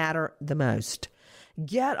matter the most.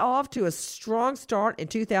 Get off to a strong start in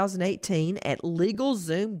 2018 at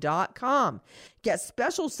LegalZoom.com. Get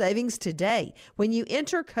special savings today when you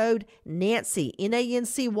enter code Nancy,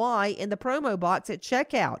 Nancy, in the promo box at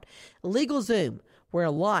checkout. LegalZoom, where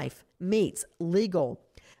life meets legal.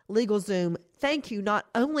 LegalZoom, thank you not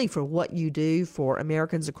only for what you do for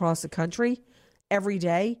Americans across the country every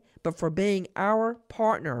day, but for being our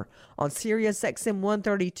partner on SiriusXM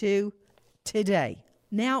 132 today.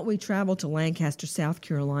 Now we travel to Lancaster, South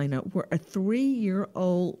Carolina, where a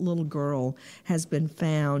 3-year-old little girl has been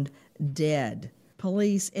found dead.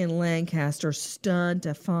 Police in Lancaster stunned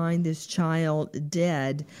to find this child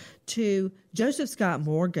dead. To Joseph Scott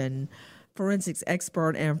Morgan, forensics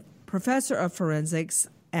expert and professor of forensics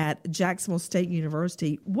at Jacksonville State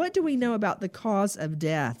University, what do we know about the cause of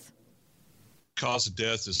death? Cause of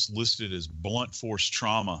death is listed as blunt force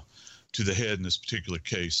trauma to the head in this particular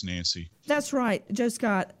case, Nancy. That's right, Joe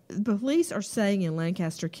Scott. The police are saying in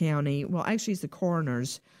Lancaster County, well, actually it's the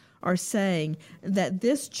coroners, are saying that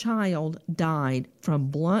this child died from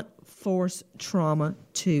blunt force trauma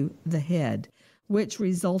to the head, which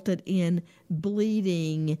resulted in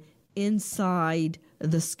bleeding inside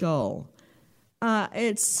the skull.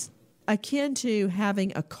 It's akin to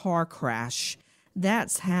having a car crash.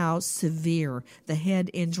 That's how severe the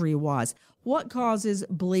head injury was. What causes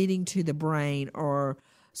bleeding to the brain or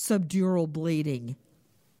subdural bleeding?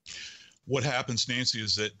 What happens, Nancy,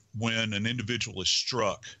 is that when an individual is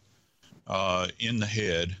struck in the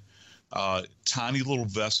head, tiny little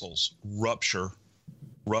vessels rupture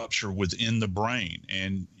within the brain.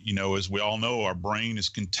 And, you know, as we all know, our brain is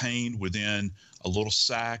contained within a little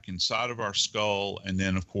sac inside of our skull, and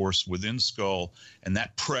then, of course, within the skull, and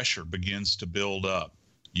that pressure begins to build up.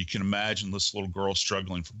 You can imagine this little girl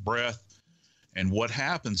struggling for breath. And what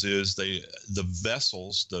happens is the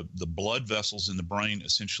vessels, the blood vessels in the brain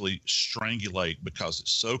essentially strangulate because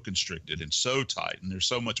it's so constricted and so tight, and there's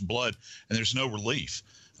so much blood, and there's no relief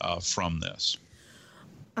from this.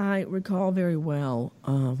 I recall very well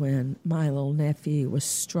when my little nephew was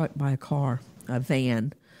struck by a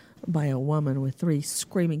van, by a woman with 3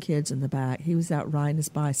 screaming kids in the back. He was out riding his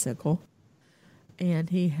bicycle, and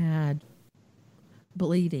he had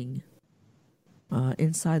bleeding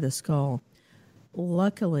inside the skull.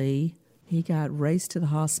 Luckily, he got raced to the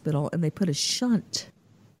hospital, and they put a shunt,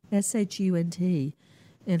 S-H-U-N-T,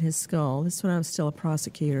 in his skull. This is when I was still a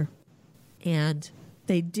prosecutor. And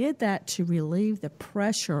they did that to relieve the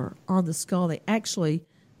pressure on the skull. They actually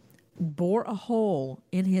bore a hole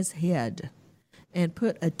in his head and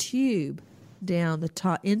put a tube down the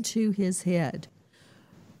top into his head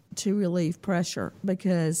to relieve pressure,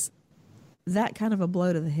 because that kind of a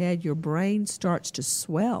blow to the head, your brain starts to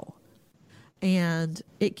swell. And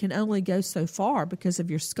it can only go so far because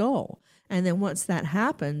of your skull. And then once that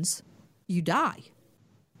happens, you die.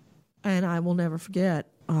 And I will never forget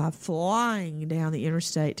flying down the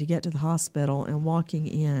interstate to get to the hospital and walking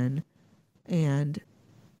in. And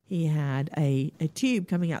he had a tube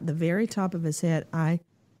coming out the very top of his head. I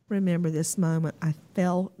remember this moment. I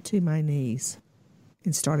fell to my knees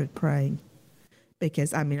and started praying.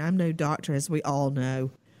 Because, I mean, I'm no doctor, as we all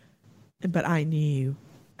know. But I knew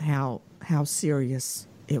how serious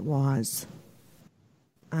it was.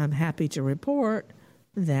 I'm happy to report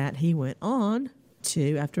that he went on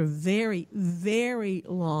to, after a very, very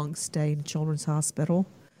long stay in Children's Hospital,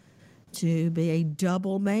 to be a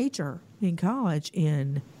double major in college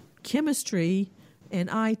in chemistry and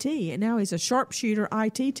IT. And now he's a sharpshooter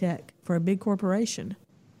IT tech for a big corporation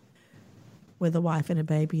with a wife and a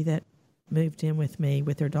baby that moved in with me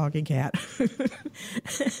with their dog and cat.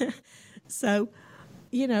 So,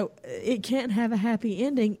 you know, it can't have a happy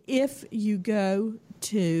ending if you go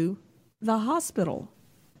to the hospital.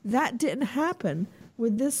 That didn't happen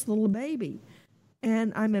with this little baby.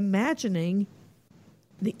 And I'm imagining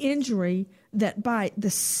the injury that by the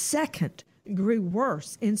second grew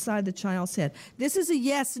worse inside the child's head. This is a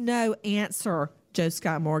yes-no answer, Joe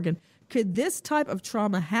Scott Morgan. Could this type of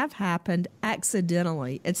trauma have happened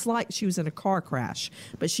accidentally? It's like she was in a car crash,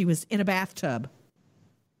 but she was in a bathtub.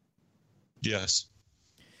 Yes.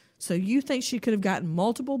 So you think she could have gotten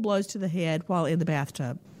multiple blows to the head while in the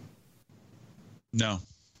bathtub? No.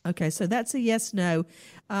 Okay, so that's a yes, no.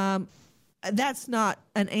 That's not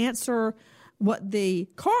an answer. What the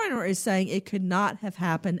coroner is saying, it could not have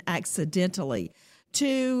happened accidentally.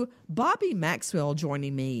 To Bobby Maxwell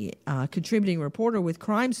joining me, contributing reporter with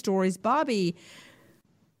Crime Stories. Bobby,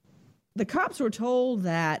 the cops were told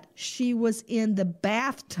that she was in the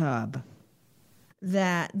bathtub,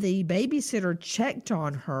 that the babysitter checked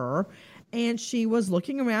on her, and she was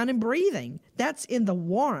looking around and breathing. That's in the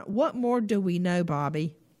warrant. What more do we know,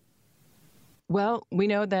 Bobby? Well, we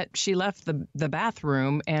know that she left the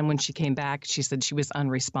bathroom, and when she came back, she said she was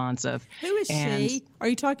unresponsive. Who is she? Are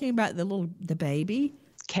you talking about the baby?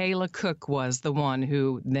 Kayla Cook was the one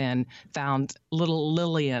who then found little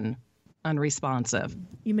Lillian unresponsive.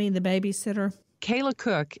 You mean the babysitter? Kayla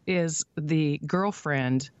Cook is the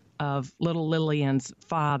girlfriend of little Lillian's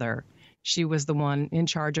father. She was the one in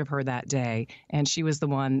charge of her that day, and she was the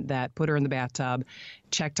one that put her in the bathtub,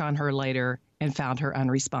 checked on her later, and found her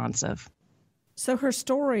unresponsive. So her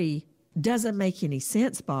story doesn't make any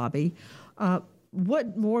sense, Bobby.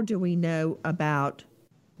 What more do we know about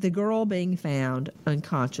the girl being found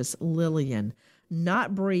unconscious, Lillian,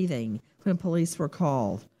 not breathing when police were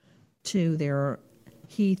called to their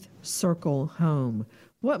Heath Circle home?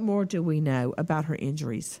 What more do we know about her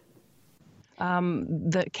injuries?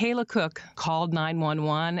 The Kayla Cook called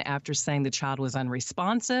 911 after saying the child was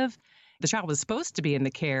unresponsive. The child was supposed to be in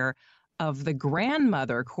the care of the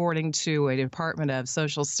grandmother, according to a Department of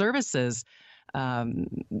Social Services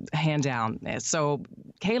hand down. So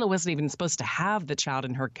Kayla wasn't even supposed to have the child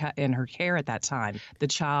in her care at that time. The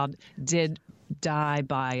child did die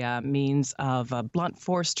by means of blunt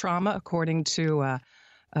force trauma, according to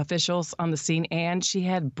officials on the scene, and she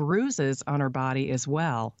had bruises on her body as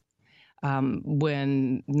well.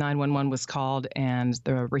 When 911 was called and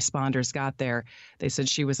the responders got there, they said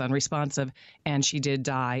she was unresponsive and she did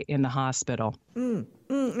die in the hospital. And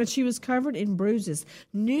she was covered in bruises,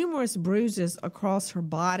 numerous bruises across her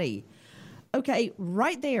body. Okay,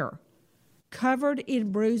 right there, covered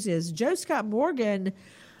in bruises. Joe Scott Morgan,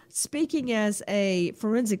 speaking as a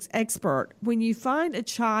forensics expert, when you find a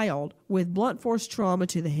child with blunt force trauma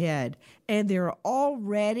to the head and there are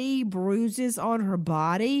already bruises on her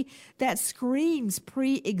body, that screams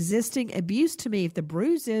pre-existing abuse to me if the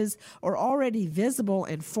bruises are already visible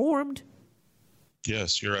and formed.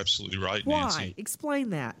 Yes, you're absolutely right, Why? Nancy. Explain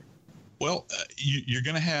that. Well, you're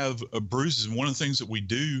going to have bruises. And one of the things that we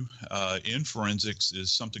do in forensics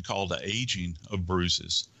is something called the aging of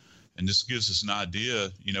bruises. And this gives us an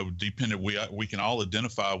idea, depending, we can all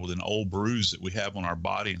identify with an old bruise that we have on our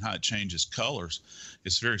body and how it changes colors.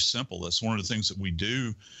 It's very simple. That's one of the things that we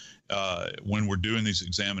do when we're doing these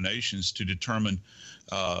examinations to determine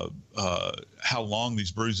how long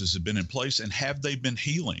these bruises have been in place and have they been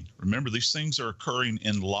healing. Remember, these things are occurring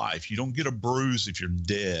in life. You don't get a bruise if you're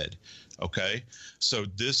dead. Okay, so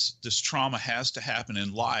this trauma has to happen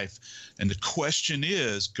in life. And the question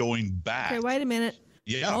is, going back. Okay, wait a minute.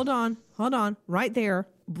 Yeah. Hold on. Right there.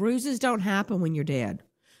 Bruises don't happen when you're dead.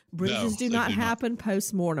 Bruises do not happen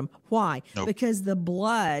post-mortem. Why? Nope. Because the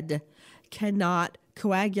blood cannot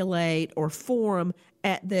coagulate or form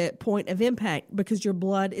at the point of impact because your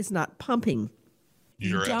blood is not pumping.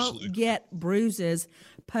 You don't get bruises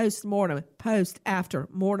post-mortem,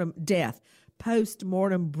 after-mortem death.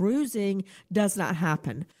 Post-mortem bruising does not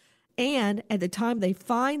happen. And at the time they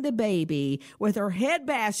find the baby with her head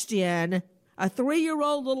bashed in, a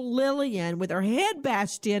 3-year-old little Lillian with her head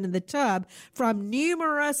bashed in the tub from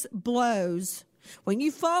numerous blows. When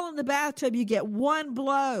you fall in the bathtub, you get one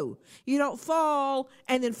blow. You don't fall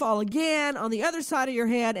and then fall again on the other side of your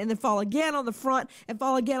head and then fall again on the front and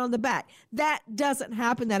fall again on the back. That doesn't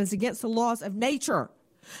happen. That is against the laws of nature.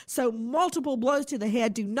 So multiple blows to the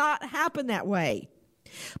head do not happen that way.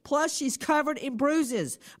 Plus, she's covered in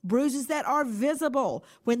bruises that are visible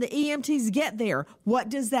when the EMTs get there. What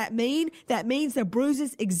does that mean? That means the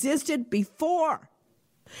bruises existed before.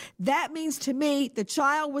 That means to me the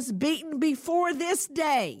child was beaten before this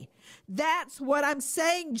day. That's what I'm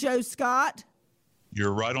saying, Joe Scott.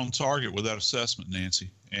 You're right on target with that assessment,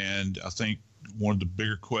 Nancy. And I think one of the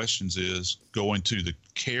bigger questions is going to the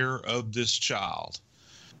care of this child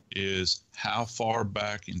is how far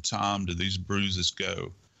back in time do these bruises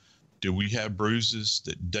go? Do we have bruises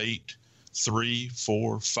that date 3,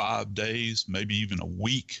 4, 5 days, maybe even a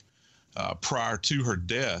week prior to her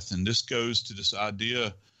death? And this goes to this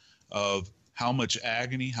idea of how much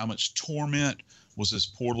agony, how much torment was this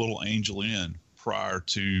poor little angel in prior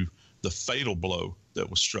to the fatal blow that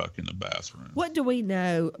was struck in the bathroom. What do we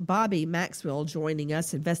know, Bobby Maxwell joining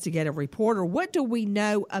us, investigative reporter, what do we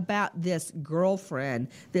know about this girlfriend,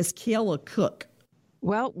 this Kayla Cook?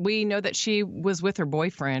 Well, we know that she was with her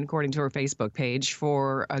boyfriend, according to her Facebook page,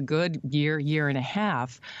 for a good year and a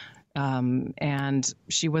half. And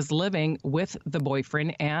she was living with the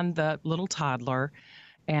boyfriend and the little toddler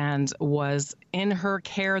and was in her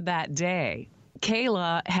care that day.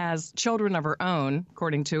 Kayla has children of her own,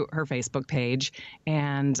 according to her Facebook page,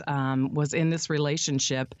 and was in this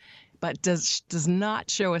relationship, but does not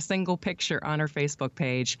show a single picture on her Facebook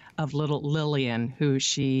page of little Lillian, who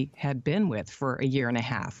she had been with for a year and a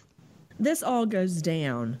half. This all goes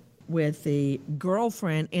down with the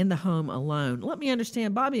girlfriend in the home alone. Let me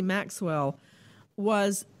understand, Bobby Maxwell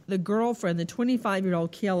was the girlfriend, the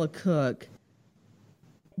 25-year-old Kayla Cook,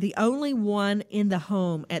 the only one in the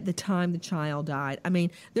home at the time the child died. I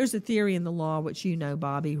mean, there's a theory in the law, which you know,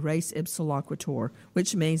 Bobby, res ipsa loquitur,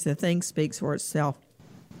 which means the thing speaks for itself.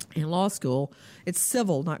 In law school, it's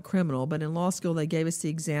civil, not criminal, but in law school they gave us the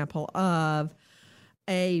example of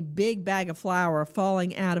a big bag of flour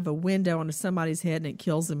falling out of a window onto somebody's head, and it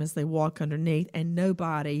kills them as they walk underneath, and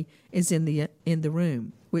nobody is in the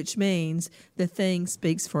room, which means the thing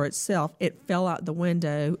speaks for itself. It fell out the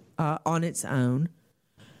window on its own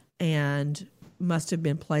and must have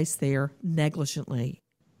been placed there negligently.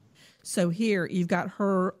 So here you've got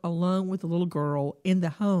her alone with the little girl in the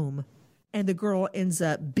home, and the girl ends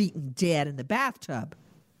up beaten dead in the bathtub.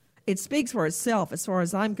 It speaks for itself as far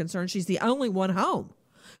as I'm concerned. She's the only one home.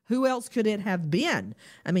 Who else could it have been?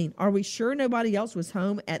 I mean, are we sure nobody else was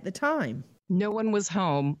home at the time? No one was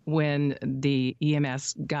home when the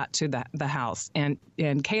EMS got to the house, and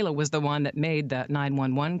Kayla was the one that made the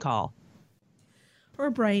 911 call. Her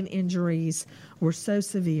brain injuries were so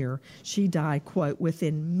severe, she died, quote,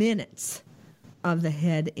 within minutes of the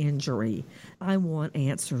head injury. I want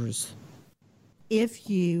answers. If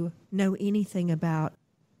you know anything about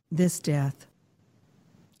this death,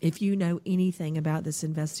 if you know anything about this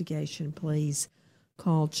investigation, please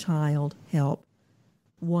call Child Help,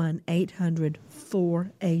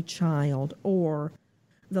 1-800-4A-CHILD, or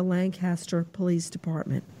the Lancaster Police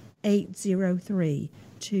Department,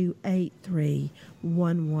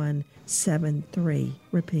 803-283-1173.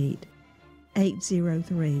 Repeat,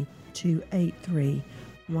 803-283-1173.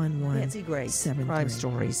 Nancy Grace, Crime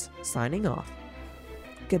Stories, signing off.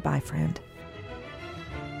 Goodbye, friend.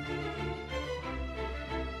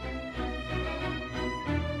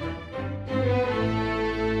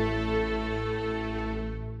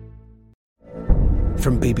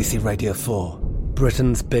 From BBC Radio 4,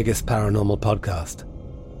 Britain's biggest paranormal podcast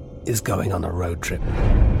is going on a road trip.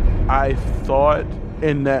 I thought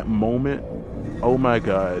in that moment, oh my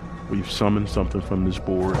God, we've summoned something from this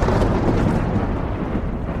board.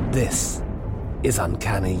 This is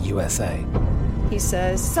Uncanny USA. He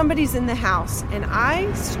says, somebody's in the house, and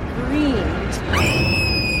I screamed.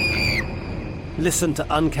 Listen to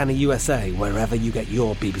Uncanny USA wherever you get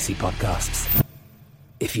your BBC podcasts,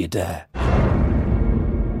 if you dare.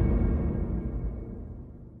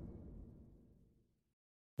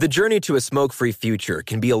 The journey to a smoke-free future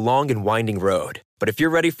can be a long and winding road, but if you're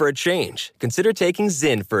ready for a change, consider taking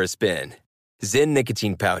Zyn for a spin. Zyn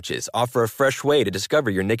nicotine pouches offer a fresh way to discover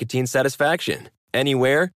your nicotine satisfaction.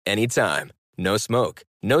 Anywhere, anytime. No smoke,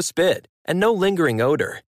 no spit, and no lingering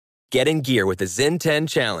odor. Get in gear with the Zyn 10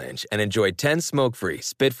 Challenge and enjoy 10 smoke-free,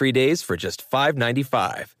 spit-free days for just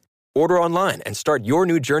 $5.95. Order online and start your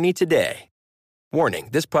new journey today. Warning,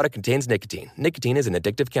 this product contains nicotine. Nicotine is an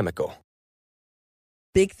addictive chemical.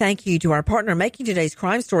 Big thank you to our partner making today's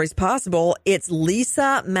crime stories possible. It's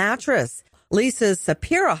Leesa Mattress. Leesa's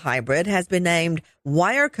Sapira Hybrid has been named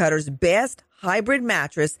Wirecutter's best hybrid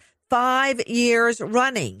mattress 5 years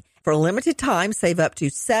running. For a limited time, save up to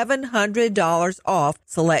 $700 off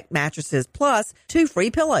select mattresses plus 2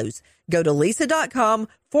 free pillows. Go to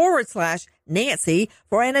Leesa.com/Nancy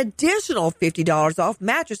for an additional $50 off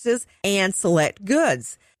mattresses and select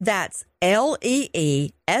goods. That's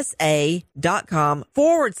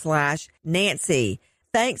LEESA.com/Nancy.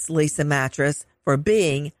 Thanks, Leesa Mattress, for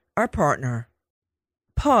being our partner.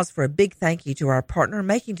 Pause for a big thank you to our partner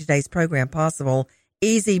making today's program possible,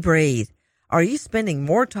 Easy Breathe. Are you spending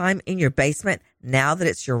more time in your basement now that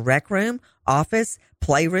it's your rec room, office,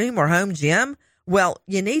 playroom, or home gym? Well,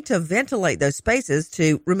 you need to ventilate those spaces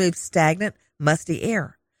to remove stagnant, musty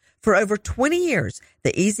air. For over 20 years,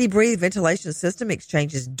 the Easy Breathe ventilation system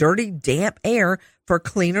exchanges dirty, damp air for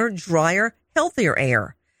cleaner, drier, healthier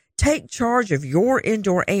air. Take charge of your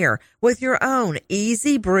indoor air with your own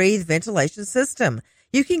Easy Breathe ventilation system.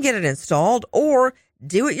 You can get it installed or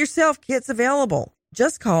do-it-yourself kits available.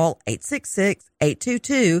 Just call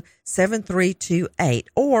 866-822-7328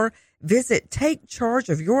 or visit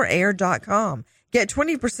takechargeofyourair.com. Get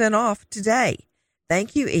 20% off today.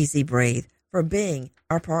 Thank you, Easy Breathe, for being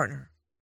our partner.